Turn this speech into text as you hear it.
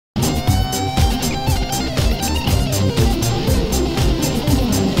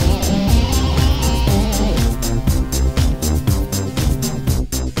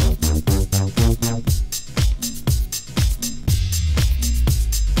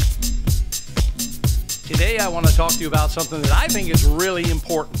Today I want to talk to you about something that I think is really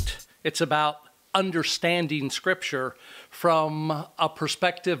important. It's about understanding Scripture from a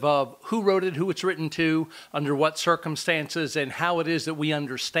perspective of who wrote it, who it's written to, under what circumstances, and how it is that we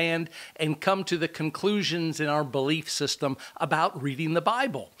understand and come to the conclusions in our belief system about reading the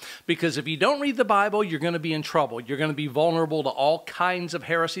Bible. Because if you don't read the Bible, you're going to be in trouble. You're going to be vulnerable to all kinds of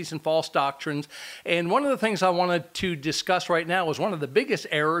heresies and false doctrines. And one of the things I wanted to discuss right now is one of the biggest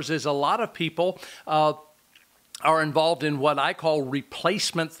errors is a lot of people are involved in what I call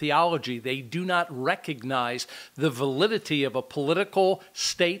replacement theology. They do not recognize the validity of a political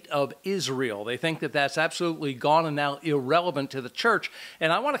state of Israel. They think that that's absolutely gone and now irrelevant to the church.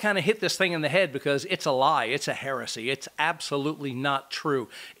 And I want to kind of hit this thing in the head because it's a lie. It's a heresy. It's absolutely not true.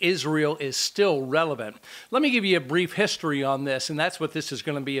 Israel is still relevant. Let me give you a brief history on this, and that's what this is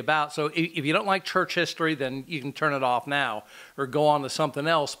going to be about. So if you don't like church history, then you can turn it off now or go on to something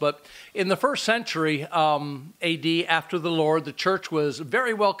else. But in the first century, AD, after the Lord, the church was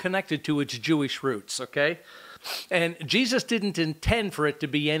very well connected to its Jewish roots, okay? And Jesus didn't intend for it to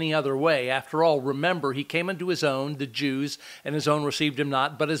be any other way. After all, remember, he came unto his own, the Jews, and his own received him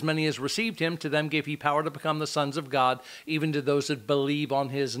not. But as many as received him, to them gave he power to become the sons of God, even to those that believe on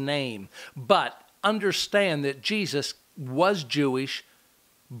his name. But understand that Jesus was Jewish,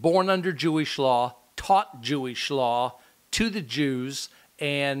 born under Jewish law, taught Jewish law to the Jews,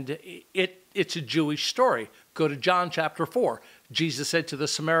 and it's a Jewish story. Go to John chapter 4. Jesus said to the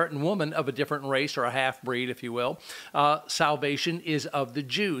Samaritan woman of a different race, or a half-breed, if you will, salvation is of the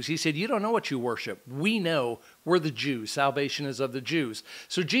Jews. He said, you don't know what you worship. We know we're the Jews. Salvation is of the Jews.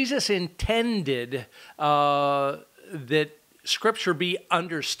 So Jesus intended that Scripture be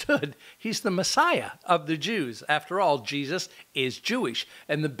understood. He's the Messiah of the Jews. After all, Jesus is Jewish,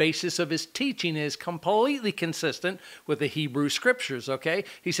 and the basis of his teaching is completely consistent with the Hebrew Scriptures, okay?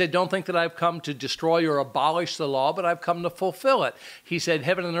 He said, don't think that I've come to destroy or abolish the law, but I've come to fulfill it. He said,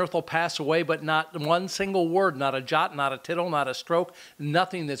 heaven and earth will pass away, but not one single word, not a jot, not a tittle, not a stroke,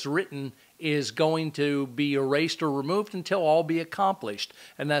 nothing that's written is going to be erased or removed until all be accomplished.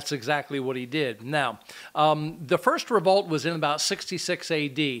 And that's exactly what he did. Now, the first revolt was in about 66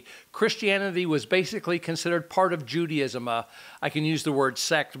 AD. Christianity was basically considered part of Judaism. I can use the word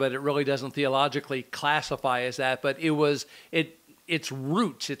sect, but it really doesn't theologically classify as that. But its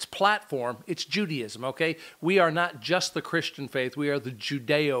roots, its platform, it's Judaism, okay? We are not just the Christian faith. We are the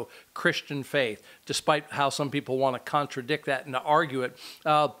Judeo-Christian faith, despite how some people want to contradict that and to argue it.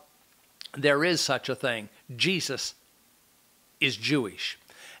 There is such a thing. Jesus is Jewish.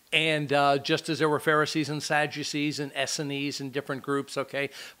 And just as there were Pharisees and Sadducees and Essenes and different groups, okay?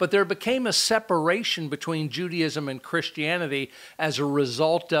 But there became a separation between Judaism and Christianity as a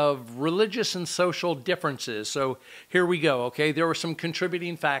result of religious and social differences. So here we go, okay? There were some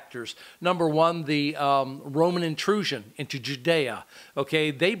contributing factors. Number one, the Roman intrusion into Judea,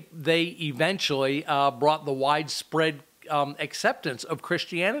 okay? They eventually brought the widespread acceptance of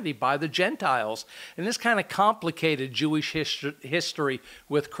Christianity by the Gentiles. And this kind of complicated Jewish history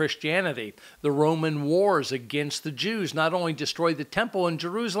with Christianity. The Roman wars against the Jews not only destroyed the temple in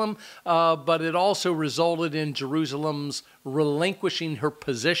Jerusalem, but it also resulted in Jerusalem's relinquishing her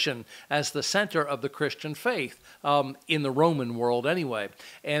position as the center of the Christian faith, in the Roman world anyway.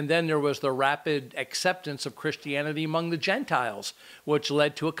 And then there was the rapid acceptance of Christianity among the Gentiles, which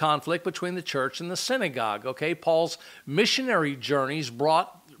led to a conflict between the church and the synagogue. Okay, Paul's missionary journeys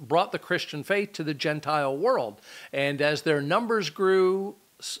brought the Christian faith to the Gentile world. And as their numbers grew,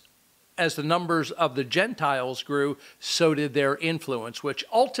 as the numbers of the Gentiles grew, so did their influence, which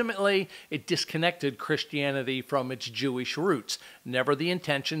ultimately it disconnected Christianity from its Jewish roots. Never the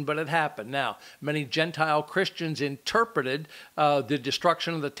intention, but it happened. Now, many Gentile Christians interpreted the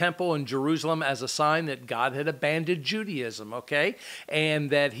destruction of the temple in Jerusalem as a sign that God had abandoned Judaism, okay?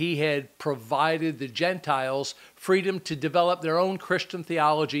 And that he had provided the Gentiles freedom to develop their own Christian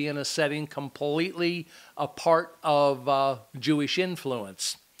theology in a setting completely apart of Jewish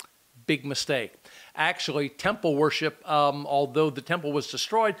influence. Big mistake. Actually, temple worship, although the temple was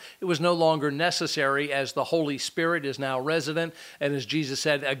destroyed, it was no longer necessary as the Holy Spirit is now resident. And as Jesus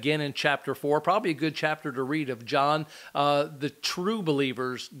said again in chapter 4, probably a good chapter to read of John, the true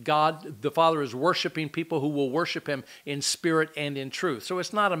believers, God the Father is worshiping people who will worship him in spirit and in truth. So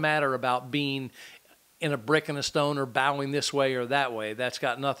it's not a matter about being in a brick and a stone or bowing this way or that way. That's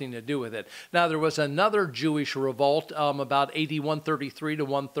got nothing to do with it. Now, there was another Jewish revolt about AD 133 to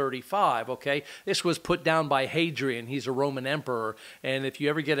 135, okay? This was put down by Hadrian. He's a Roman emperor, and if you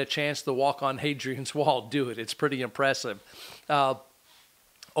ever get a chance to walk on Hadrian's Wall, do it. It's pretty impressive.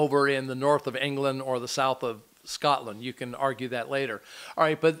 Over in the north of England or the south of Scotland. You can argue that later. All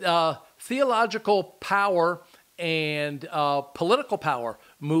right, but theological power and political power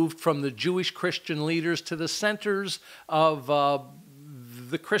moved from the Jewish Christian leaders to the centers of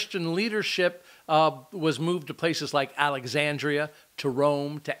the Christian leadership was moved to places like Alexandria, to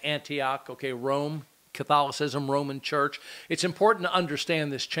Rome, to Antioch. Okay, Rome, Catholicism, Roman Church. It's important to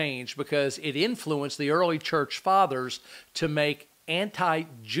understand this change because it influenced the early church fathers to make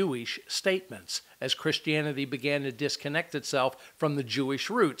anti-Jewish statements as Christianity began to disconnect itself from the Jewish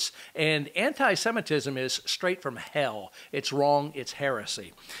roots. And anti-Semitism is straight from hell. It's wrong, it's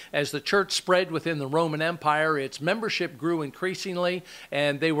heresy. As the church spread within the Roman Empire, its membership grew increasingly,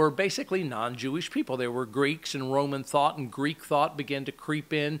 and they were basically non-Jewish people. They were Greeks, and Roman thought and Greek thought began to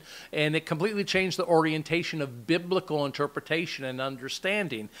creep in, and it completely changed the orientation of biblical interpretation and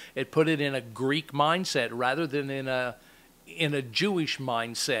understanding. It put it in a Greek mindset rather than in a Jewish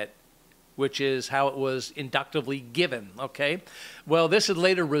mindset, which is how it was inductively given, okay? Well, this had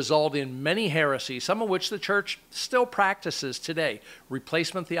later resulted in many heresies, some of which the church still practices today.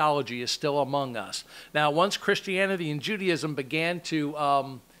 Replacement theology is still among us. Now, once Christianity and Judaism began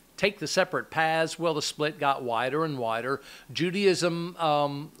to take the separate paths, well, the split got wider and wider. Judaism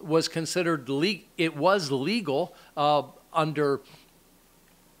was considered, it was legal under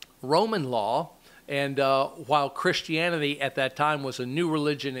Roman law. And while Christianity at that time was a new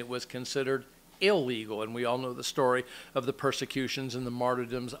religion, it was considered illegal. And we all know the story of the persecutions and the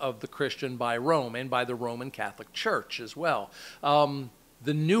martyrdoms of the Christian by Rome and by the Roman Catholic Church as well.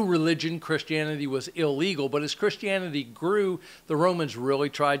 The new religion, Christianity, was illegal, but as Christianity grew, the Romans really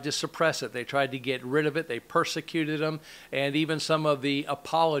tried to suppress it. They tried to get rid of it. They persecuted them, and even some of the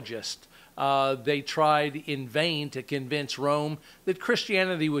apologists they tried in vain to convince Rome that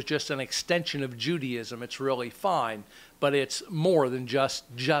Christianity was just an extension of Judaism. It's really fine, but it's more than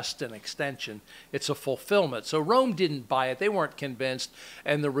just an extension. It's a fulfillment. So Rome didn't buy it. They weren't convinced,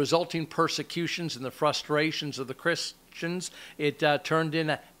 and the resulting persecutions and the frustrations of the Christians, it turned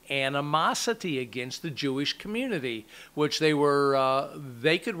into animosity against the Jewish community, which they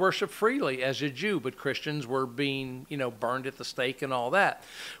could worship freely as a Jew, but Christians were being, burned at the stake and all that.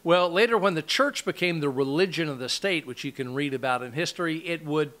 Well, later when the church became the religion of the state, which you can read about in history, it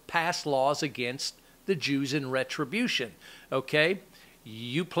would pass laws against the Jews in retribution. Okay?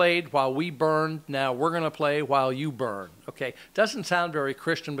 You played while we burned, now we're going to play while you burn. Okay? Doesn't sound very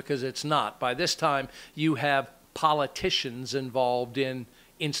Christian because it's not. By this time, you have politicians involved in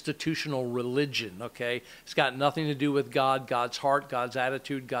institutional religion, okay? It's got nothing to do with God, God's heart, God's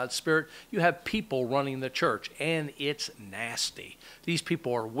attitude, God's spirit. You have people running the church, and it's nasty. These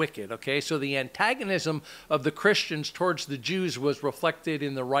people are wicked, okay? So the antagonism of the Christians towards the Jews was reflected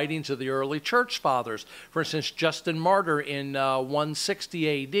in the writings of the early church fathers. For instance, Justin Martyr in 160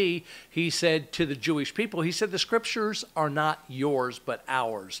 A.D., he said to the Jewish people, he said, the scriptures are not yours, but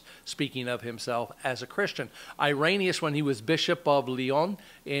ours, speaking of himself as a Christian. Irenaeus, when he was bishop of Lyon,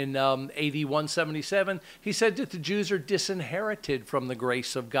 in AD 177, he said that the Jews are disinherited from the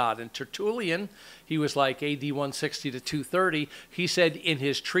grace of God. And Tertullian, he was like AD 160 to 230, he said in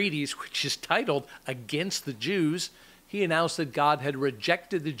his treatise, which is titled Against the Jews, he announced that God had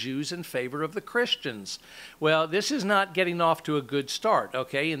rejected the Jews in favor of the Christians. Well, this is not getting off to a good start,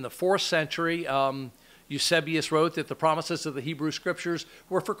 okay? In the 4th century, Eusebius wrote that the promises of the Hebrew Scriptures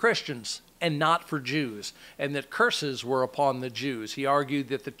were for Christians and not for Jews, and that curses were upon the Jews. He argued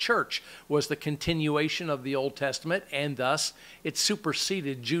that the church was the continuation of the Old Testament, and thus it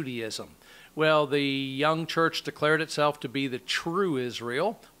superseded Judaism. Well, the young church declared itself to be the true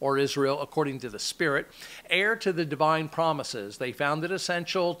Israel, or Israel according to the Spirit, heir to the divine promises. They found it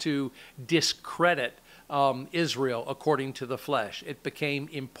essential to discredit Israel according to the flesh. It became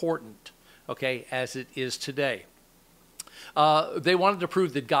important, okay, as it is today. They wanted to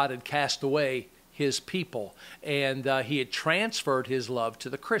prove that God had cast away his people, and he had transferred his love to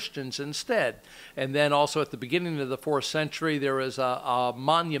the Christians instead. And then also at the beginning of the 4th century, there was a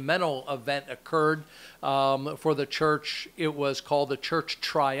monumental event occurred for the church. It was called the Church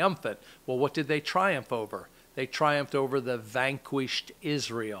Triumphant. Well, what did they triumph over? They triumphed over the vanquished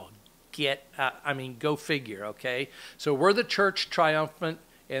Israel. Go figure, okay? So we're the church triumphant,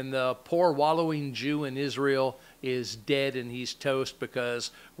 and the poor wallowing Jew in Israel is dead and he's toast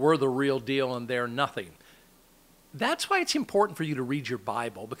because we're the real deal and they're nothing. That's why it's important for you to read your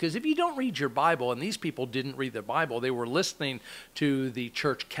Bible, because if you don't read your Bible, and these people didn't read the Bible, they were listening to the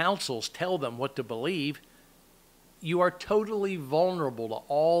church councils tell them what to believe, you are totally vulnerable to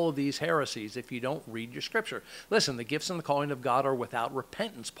all of these heresies if you don't read your scripture. Listen, the gifts and the calling of God are without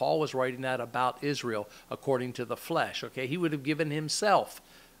repentance. Paul was writing that about Israel according to the flesh, okay? He would have given himself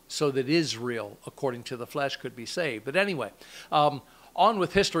so that Israel, according to the flesh, could be saved. But anyway, on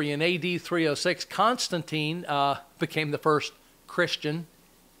with history. In AD 306, Constantine became the first Christian,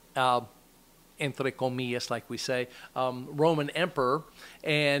 entre comillas, like we say, Roman emperor,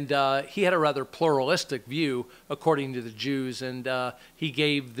 and he had a rather pluralistic view according to the Jews, and he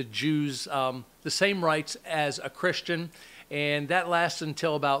gave the Jews the same rights as a Christian, and that lasted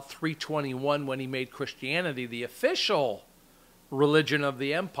until about 321 when he made Christianity the official religion of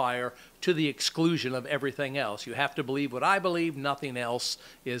the empire, to the exclusion of everything else. You have to believe what I believe, nothing else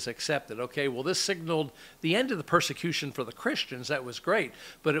is accepted. Okay, well, this signaled the end of the persecution for the Christians. That was great,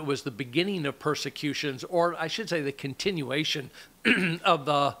 but it was the beginning of persecutions, or I should say the continuation of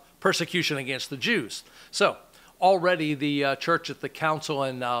the persecution against the Jews. So already the church at the council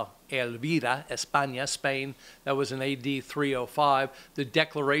in Elvira, España, Spain, that was in AD 305, the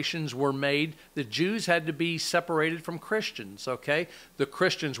declarations were made. The Jews had to be separated from Christians, okay? The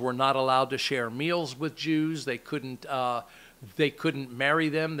Christians were not allowed to share meals with Jews. They couldn't marry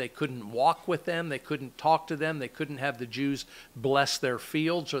them. They couldn't walk with them. They couldn't talk to them. They couldn't have the Jews bless their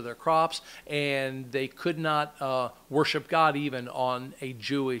fields or their crops. And they could not worship God even on a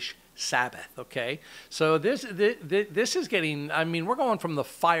Jewish Sabbath, okay? So this is getting, I mean, we're going from the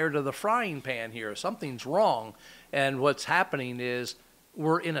fire to the frying pan here. Something's wrong. And what's happening is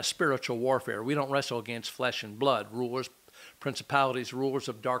we're in a spiritual warfare. We don't wrestle against flesh and blood, rulers, principalities, rulers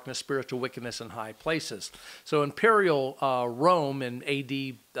of darkness, spiritual wickedness in high places. So imperial Rome in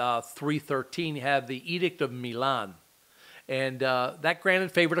AD 313 had the Edict of Milan. And that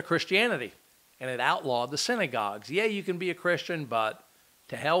granted favor to Christianity. And it outlawed the synagogues. Yeah, you can be a Christian, but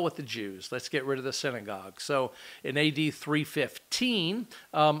to hell with the Jews. Let's get rid of the synagogue. So in AD 315,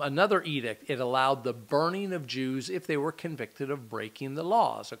 another edict, it allowed the burning of Jews if they were convicted of breaking the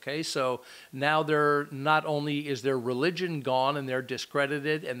laws. Okay, so now they're not only is their religion gone and they're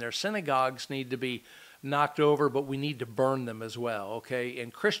discredited and their synagogues need to be knocked over, but we need to burn them as well, okay?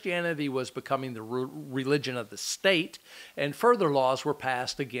 And Christianity was becoming the religion of the state, and further laws were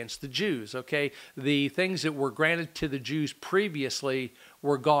passed against the Jews, okay? The things that were granted to the Jews previously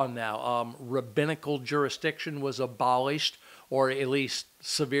were gone now. Rabbinical jurisdiction was abolished, or at least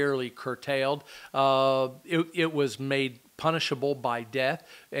severely curtailed. It was made punishable by death,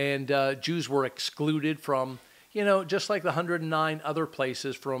 and Jews were excluded from, you know, just like the 109 other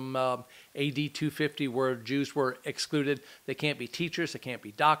places from AD 250 where Jews were excluded. They can't be teachers, they can't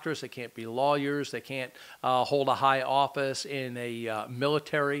be doctors, they can't be lawyers, they can't hold a high office in a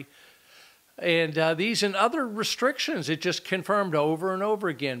military. And these and other restrictions, it just confirmed over and over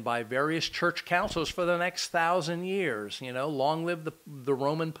again by various church councils for the next 1,000 years. You know, long live the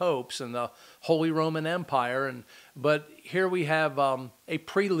Roman popes and the Holy Roman Empire. But here we have a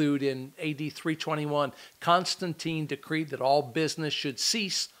prelude in AD 321. Constantine decreed that all business should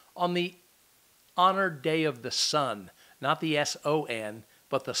cease on the honored day of the sun, not the S-O-N,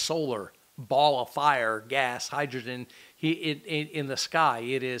 but the solar ball of fire, gas, hydrogen in the sky.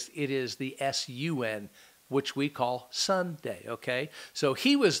 It is the S-U-N, which we call Sunday, okay? So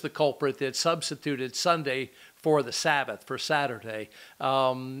he was the culprit that substituted Sunday for the Sabbath, for Saturday.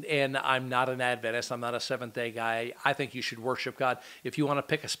 And I'm not an Adventist. I'm not a Seventh-day guy. I think you should worship God. If you want to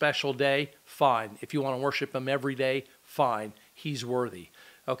pick a special day, fine. If you want to worship him every day, fine. He's worthy,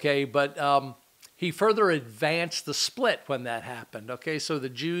 okay? But he further advanced the split when that happened, okay? So the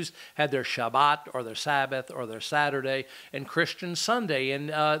Jews had their Shabbat or their Sabbath or their Saturday, and Christian Sunday. And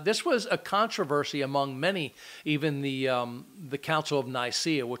this was a controversy among many, even the Council of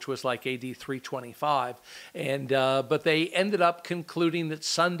Nicaea, which was like AD 325. And but they ended up concluding that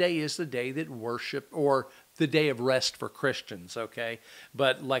Sunday is the day that worship, or the day of rest for Christians, okay?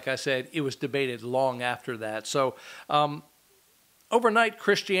 But like I said, it was debated long after that. So overnight,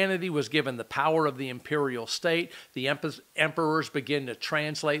 Christianity was given the power of the imperial state. The emperors began to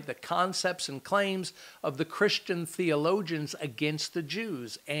translate the concepts and claims of the Christian theologians against the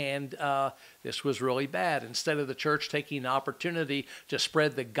Jews. And this was really bad. Instead of the church taking an opportunity to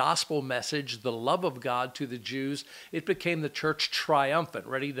spread the gospel message, the love of God to the Jews, it became the church triumphant,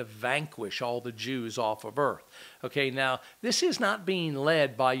 ready to vanquish all the Jews off of earth. Okay, now, this is not being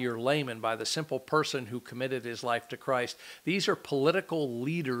led by your layman, by the simple person who committed his life to Christ. These are political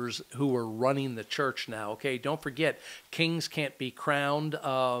leaders who are running the church now, okay? Don't forget, kings can't be crowned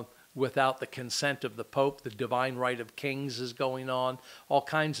without the consent of the Pope. The divine right of kings is going on. All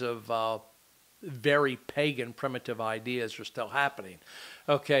kinds of very pagan, primitive ideas are still happening.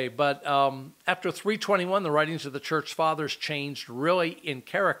 Okay, but after 321, the writings of the church fathers changed really in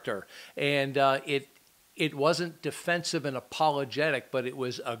character, and it it wasn't defensive and apologetic, but it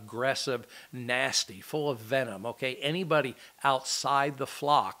was aggressive, nasty, full of venom, okay? Anybody outside the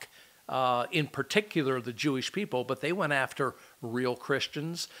flock, in particular the Jewish people, but they went after real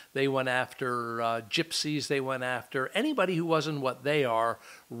Christians. They went after gypsies. They went after anybody who wasn't what they are.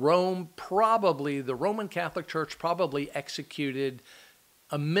 The Roman Catholic Church probably executed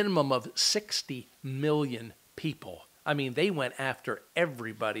a minimum of 60 million people. I mean, they went after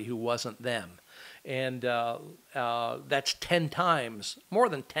everybody who wasn't them. And that's 10 times, more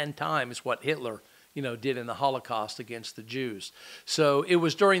than 10 times what Hitler did in the Holocaust against the Jews. So it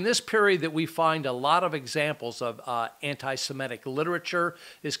was during this period that we find a lot of examples of anti-Semitic literature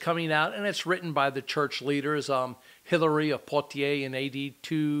is coming out, and it's written by the church leaders. Hilary of Poitiers in AD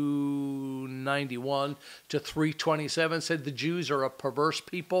 291 to 327 said the Jews are a perverse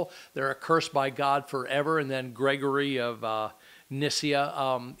people. They're accursed by God forever. And then Gregory of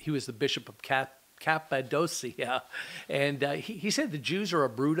Nyssa, he was the bishop of Cappadocia, and he said the Jews are a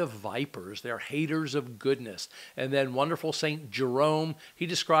brood of vipers. They're haters of goodness. And then wonderful Saint Jerome, he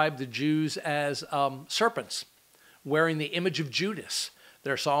described the Jews as serpents wearing the image of Judas.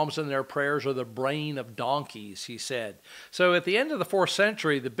 Their psalms and their prayers are the braying of donkeys, he said. So at the end of the 4th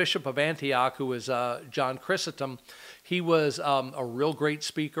century, the bishop of Antioch, who was John Chrysostom, he was a real great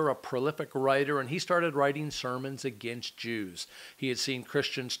speaker, a prolific writer, and he started writing sermons against Jews. He had seen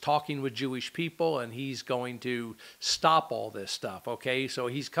Christians talking with Jewish people, and he's going to stop all this stuff, okay? So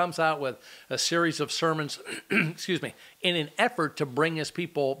he comes out with a series of sermons, excuse me, in an effort to bring his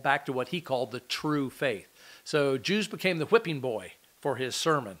people back to what he called the true faith. So Jews became the whipping boy for his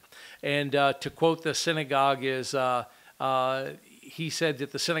sermon. And to quote the synagogue is, he said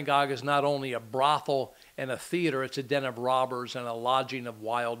that the synagogue is not only a brothel and a theater, it's a den of robbers and a lodging of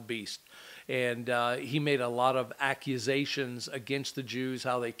wild beasts. And he made a lot of accusations against the Jews,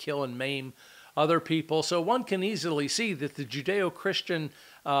 how they kill and maim other people. So one can easily see that the Judeo-Christian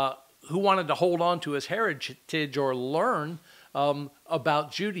who wanted to hold on to his heritage or learn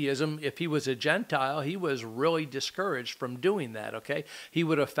about Judaism, if he was a Gentile, he was really discouraged from doing that, okay? He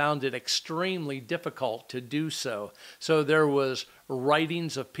would have found it extremely difficult to do so. So there was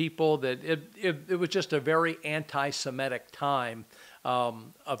writings of people that it was just a very anti-Semitic time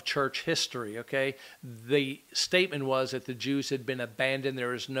of church history, okay? The statement was that the Jews had been abandoned.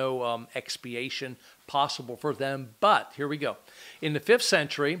 There is no expiation possible for them. But here we go. In the 5th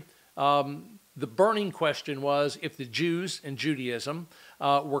century, the burning question was, if the Jews in Judaism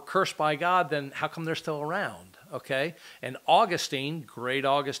were cursed by God, then how come they're still around, okay? And Augustine, great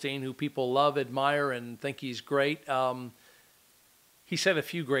Augustine, who people love, admire, and think he's great, he said a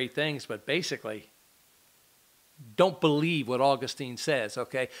few great things, but basically, don't believe what Augustine says,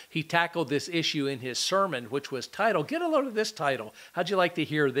 okay? He tackled this issue in his sermon, which was titled, get a load of this title. How'd you like to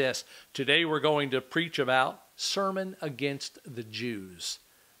hear this? Today we're going to preach about Sermon Against the Jews.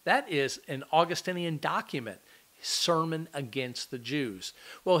 That is an Augustinian document, Sermon Against the Jews.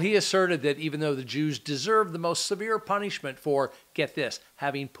 Well, he asserted that even though the Jews deserved the most severe punishment for, get this,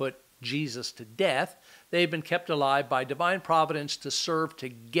 having put Jesus to death, they have been kept alive by divine providence to serve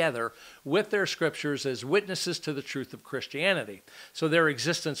together with their scriptures as witnesses to the truth of Christianity. So their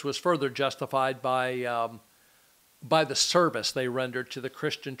existence was further justified by the service they rendered to the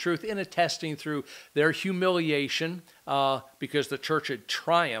Christian truth in attesting through their humiliation because the church had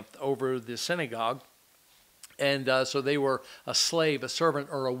triumphed over the synagogue. And so they were a slave, a servant,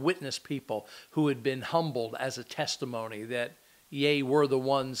 or a witness people who had been humbled as a testimony that, yea, we're the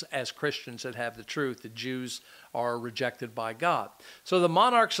ones as Christians that have the truth. The Jews are rejected by God. So the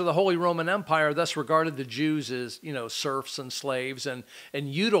monarchs of the Holy Roman Empire thus regarded the Jews as, serfs and slaves and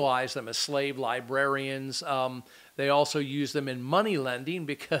utilized them as slave librarians. They also used them in money lending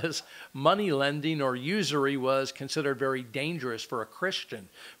because money lending or usury was considered very dangerous for a Christian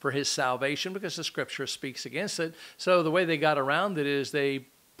for his salvation because the scripture speaks against it. So the way they got around it is they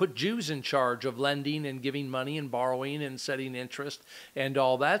put Jews in charge of lending and giving money and borrowing and setting interest and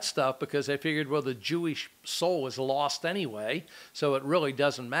all that stuff because they figured, well, the Jewish soul is lost anyway, so it really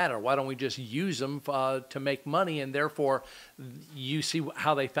doesn't matter. Why don't we just use them to make money? And therefore, you see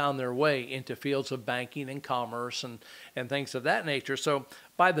how they found their way into fields of banking and commerce and things of that nature. So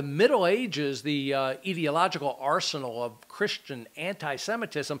by the Middle Ages, the ideological arsenal of Christian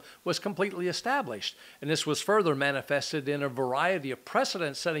anti-Semitism was completely established. And this was further manifested in a variety of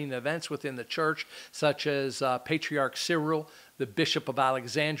precedent-setting events within the church, such as Patriarch Cyril, the Bishop of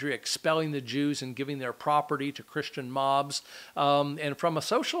Alexandria, expelling the Jews and giving their property to Christian mobs. And from a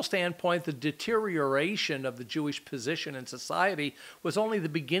social standpoint, the deterioration of the Jewish position in society was only the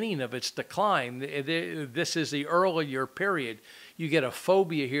beginning of its decline. This is the earlier period. you get a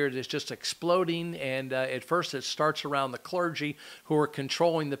phobia here that's just exploding. And at first it starts around the clergy who are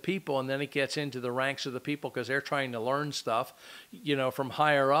controlling the people, and then it gets into the ranks of the people because they're trying to learn stuff, from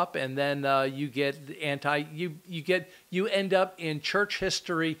higher up. And then you get you end up in church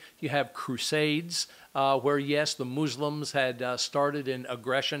history. You have crusades. Where, yes, the Muslims had started in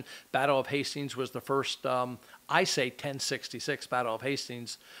aggression. Battle of Hastings was the first, I say 1066, Battle of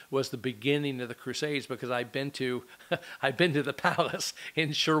Hastings was the beginning of the Crusades, because I've been to the palace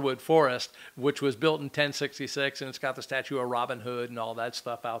in Sherwood Forest, which was built in 1066, and it's got the statue of Robin Hood and all that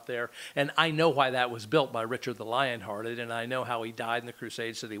stuff out there. And I know why that was built by Richard the Lionhearted, and I know how he died in the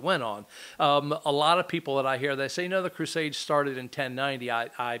Crusades that he went on. A lot of people that I hear, they say, no, the Crusades started in 1090.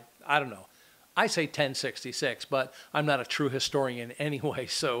 I don't know. I say 1066, but I'm not a true historian anyway,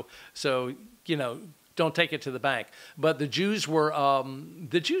 so don't take it to the bank. But the Jews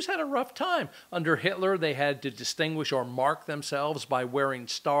had a rough time under Hitler. They had to distinguish or mark themselves by wearing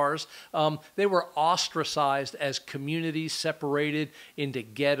stars. They were ostracized as communities, separated into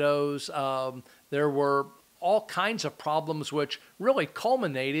ghettos. There were all kinds of problems which really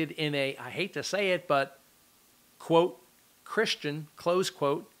culminated in I hate to say it, but quote, Christian, close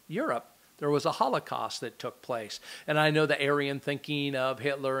quote, Europe. There was a Holocaust that took place. And I know the Aryan thinking of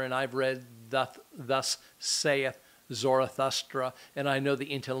Hitler, and I've read Thus Saith Zarathustra, and I know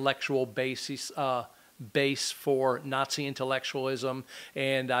the intellectual base for Nazi intellectualism,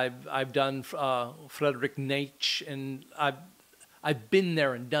 and I've done Friedrich Nietzsche, and I've been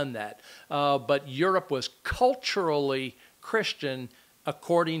there and done that. But Europe was culturally Christian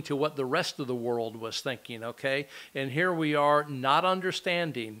according to what the rest of the world was thinking, okay? And here we are not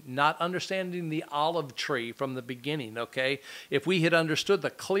understanding the olive tree from the beginning, okay? If we had understood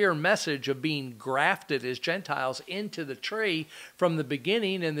the clear message of being grafted as Gentiles into the tree from the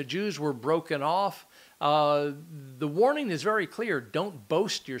beginning, and the Jews were broken off, the warning is very clear. Don't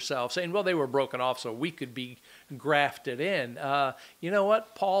boast yourself, saying, well, they were broken off so we could be grafted in. You know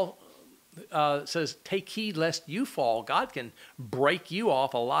what? Paul says, take heed lest you fall. God can break you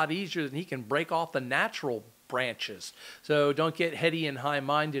off a lot easier than he can break off the natural branches. So don't get heady and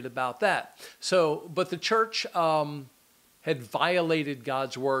high-minded about that. But the church had violated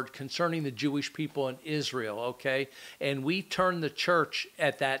God's word concerning the Jewish people in Israel, okay? And we turned the church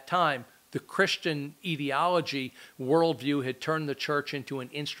at that time. The Christian ideology worldview had turned the church into an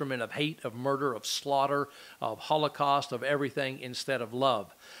instrument of hate, of murder, of slaughter, of Holocaust, of everything instead of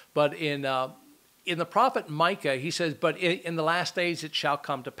love. But in the prophet Micah, he says, but in the last days it shall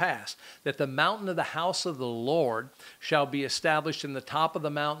come to pass that the mountain of the house of the Lord shall be established in the top of the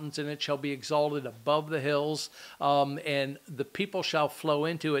mountains, and it shall be exalted above the hills, and the people shall flow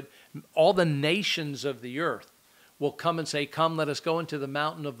into it. All the nations of the earth will come and say, come, let us go into the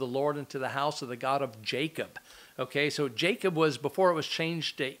mountain of the Lord, into the house of the God of Jacob. Okay, so Jacob was before it was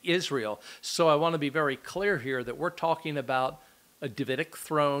changed to Israel. So I want to be very clear here that we're talking about a Davidic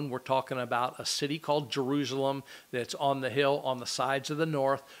throne. We're talking about a city called Jerusalem that's on the hill on the sides of the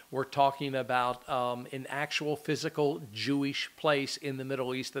north. We're talking about an actual physical Jewish place in the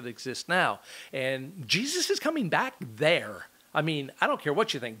Middle East that exists now. And Jesus is coming back there. I mean, I don't care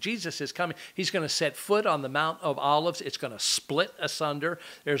what you think. Jesus is coming. He's going to set foot on the Mount of Olives. It's going to split asunder.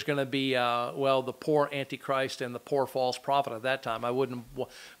 There's going to be, the poor Antichrist and the poor false prophet at that time.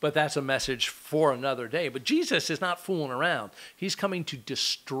 But that's a message for another day. But Jesus is not fooling around. He's coming to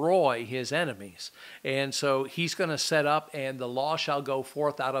destroy his enemies. And so he's going to set up, and the law shall go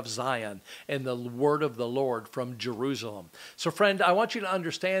forth out of Zion, and the word of the Lord from Jerusalem. So, friend, I want you to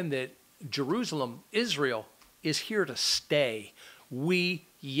understand that Jerusalem, Israel, is here to stay. We,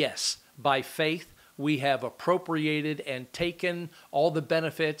 yes, by faith, we have appropriated and taken all the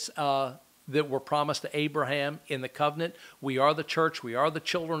benefits that were promised to Abraham in the covenant. We are the church. We are the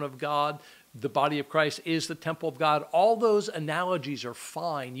children of God. The body of Christ is the temple of God. All those analogies are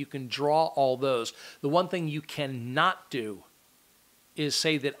fine. You can draw all those. The one thing you cannot do is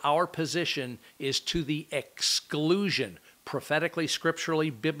say that our position is to the exclusion, prophetically, scripturally,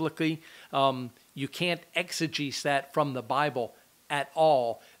 biblically. You can't exegese that from the Bible at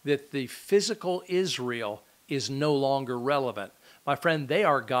all, that the physical Israel is no longer relevant. My friend, they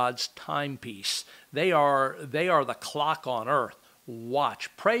are God's timepiece. They are the clock on earth.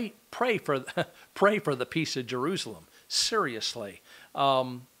 Watch, pray for the peace of Jerusalem. Seriously.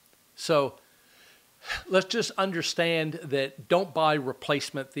 So let's just understand that don't buy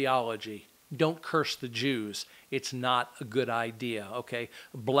replacement theology. Don't curse the Jews. It's not a good idea, okay?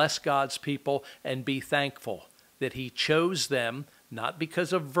 Bless God's people and be thankful that he chose them, not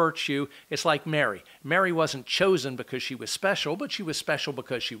because of virtue. It's like Mary. Mary wasn't chosen because she was special, but she was special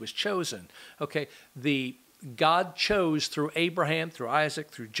because she was chosen, okay? The God chose through Abraham, through Isaac,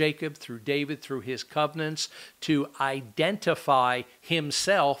 through Jacob, through David, through his covenants to identify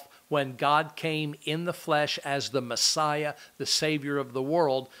himself when God came in the flesh as the Messiah, the Savior of the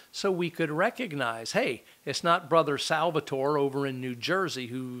world, so we could recognize, hey, it's not Brother Salvatore over in New Jersey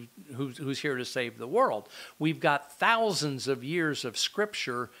who's here to save the world. We've got thousands of years of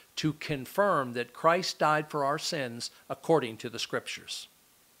Scripture to confirm that Christ died for our sins according to the Scriptures.